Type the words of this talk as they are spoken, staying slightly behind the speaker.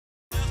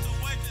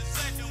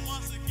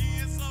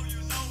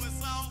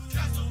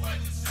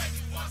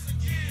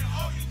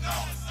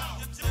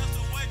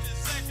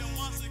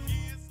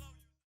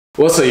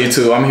What's up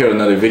YouTube? I'm here with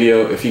another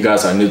video. If you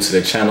guys are new to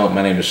the channel,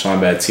 my name is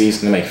Dashon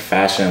Batiste and I make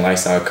fashion and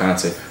lifestyle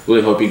content.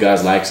 Really hope you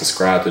guys like,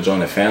 subscribe to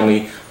join the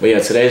family. But yeah,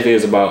 today's video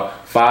is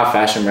about 5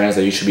 fashion brands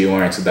that you should be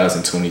wearing in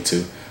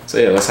 2022. So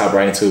yeah, let's hop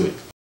right into it.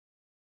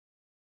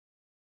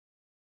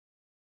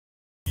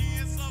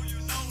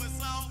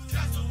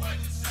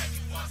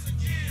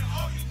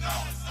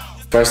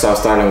 First off,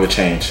 starting with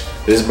Change.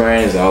 This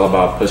brand is all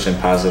about pushing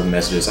positive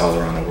messages all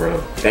around the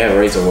world. They have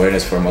raised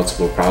awareness for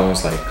multiple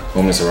problems like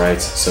women's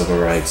rights, civil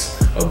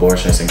rights,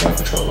 abortions, and gun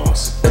control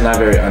laws. It's not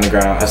very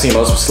underground. I've seen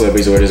most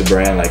celebrities wear this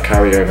brand like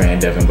Kyrie Irving and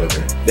Devin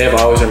Booker. They have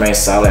always remained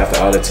solid after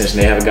all the attention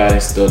they have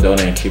gotten, still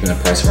donating and keeping the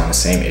price around the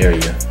same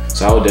area.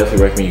 So I would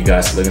definitely recommend you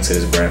guys to look into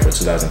this brand for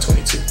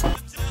 2022.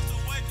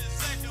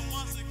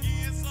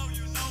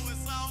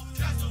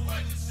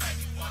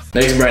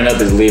 Next brand up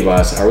is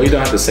Levi's. I really don't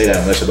have to say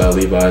that much about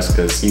Levi's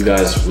because you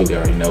guys really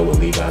already know what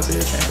Levi's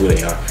is and who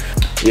they are.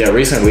 Yeah,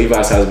 recently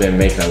Levi's has been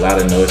making a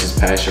lot of noise this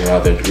past year with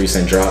all the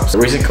recent drops. The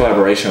recent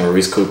collaboration with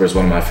Reese Cooper is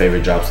one of my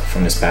favorite drops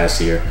from this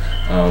past year.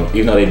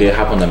 Even though they did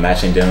hop on the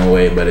matching denim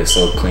wave, but it's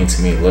so clean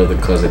to me. Love the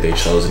colors that they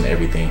chose and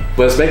everything.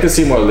 But expect to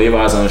see more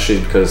Levi's on the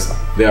street because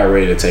they are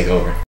ready to take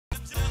over.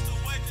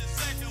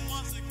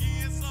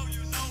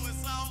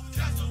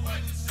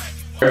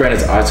 Third brand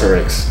is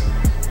Arc'teryx.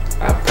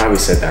 I probably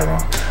said that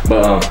wrong.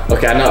 But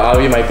okay, I know all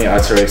of you might think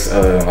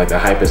Arc'teryx, like the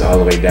hype is all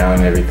the way down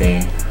and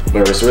everything,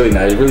 but it's really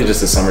not. It's really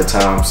just the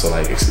summertime, so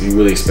like you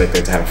really expect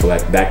it to have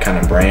like that kind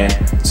of brand.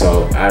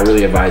 So I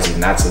really advise you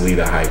not to lead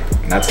the hype,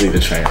 not to lead the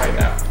trend right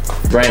now.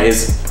 The brand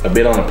is a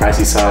bit on the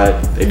pricey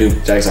side. They do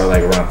jackets are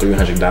like around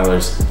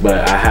 $300,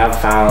 but I have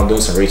found,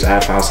 doing some research, I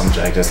have found some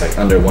jackets that's like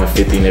under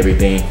 $150 and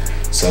everything.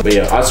 So but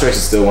yeah, Arc'teryx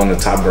is still one of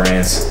the top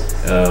brands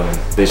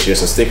this year,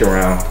 so stick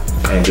around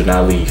and do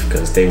not leave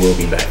because they will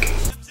be back.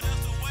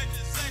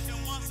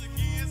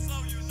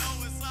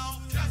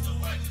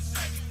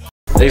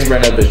 Next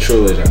brand up is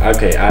True Religion.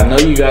 Okay, I know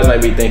you guys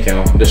might be thinking,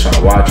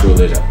 Dashon, why True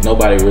Religion?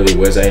 Nobody really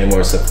wears that anymore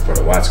except for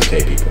the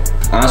Y2K people.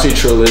 Honestly,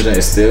 True Religion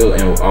is still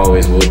and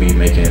always will be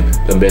making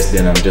the best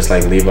denim, just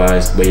like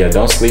Levi's. But yeah,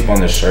 don't sleep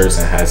on the shirts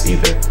and hats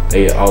either.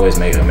 They always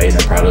make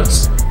amazing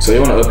products. So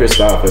you want to up your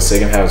style for the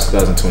second half of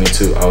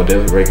 2022, I would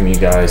definitely recommend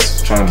you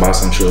guys trying to buy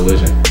some True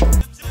Religion.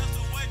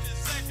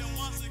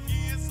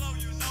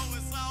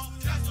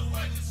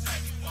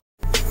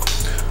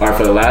 Alright,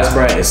 for the last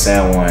brand is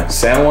San Juan.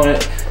 San Juan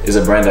is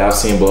a brand that I've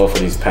seen blow up for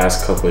these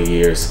past couple of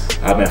years.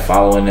 I've been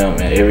following them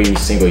and every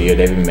single year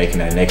they've been making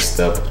that next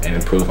step and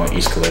improve on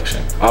each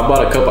collection. I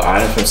bought a couple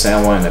items from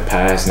San Juan in the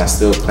past and I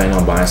still plan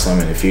on buying some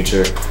in the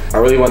future. I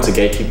really want to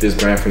gatekeep this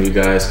brand for you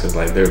guys because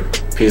like their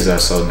pieces are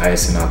so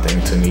nice and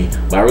authentic to me.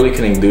 But I really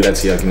couldn't do that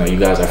to you. Like, you know, you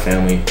guys are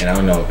family and I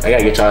don't know, I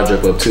gotta get y'all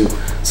drip up too.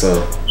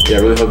 So yeah, I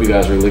really hope you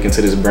guys really look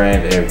into this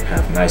brand. They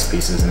have nice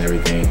pieces and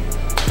everything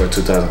for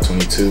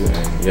 2022,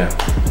 and yeah.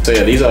 So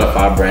yeah, these are the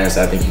 5 brands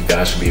that I think you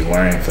guys should be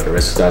wearing for the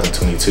rest of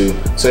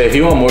 2022. So if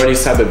you want more of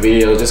these type of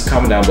videos, just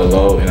comment down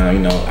below. And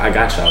you know, I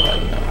got y'all.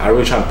 Like, you know, I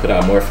really try to put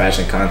out more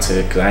fashion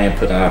content because I ain't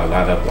putting out a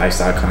lot of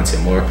lifestyle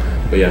content more.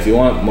 But yeah, if you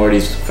want more of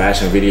these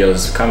fashion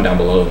videos, comment down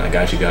below, and I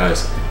got you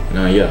guys. You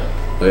know,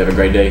 yeah. Well, have a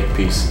great day.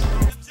 Peace.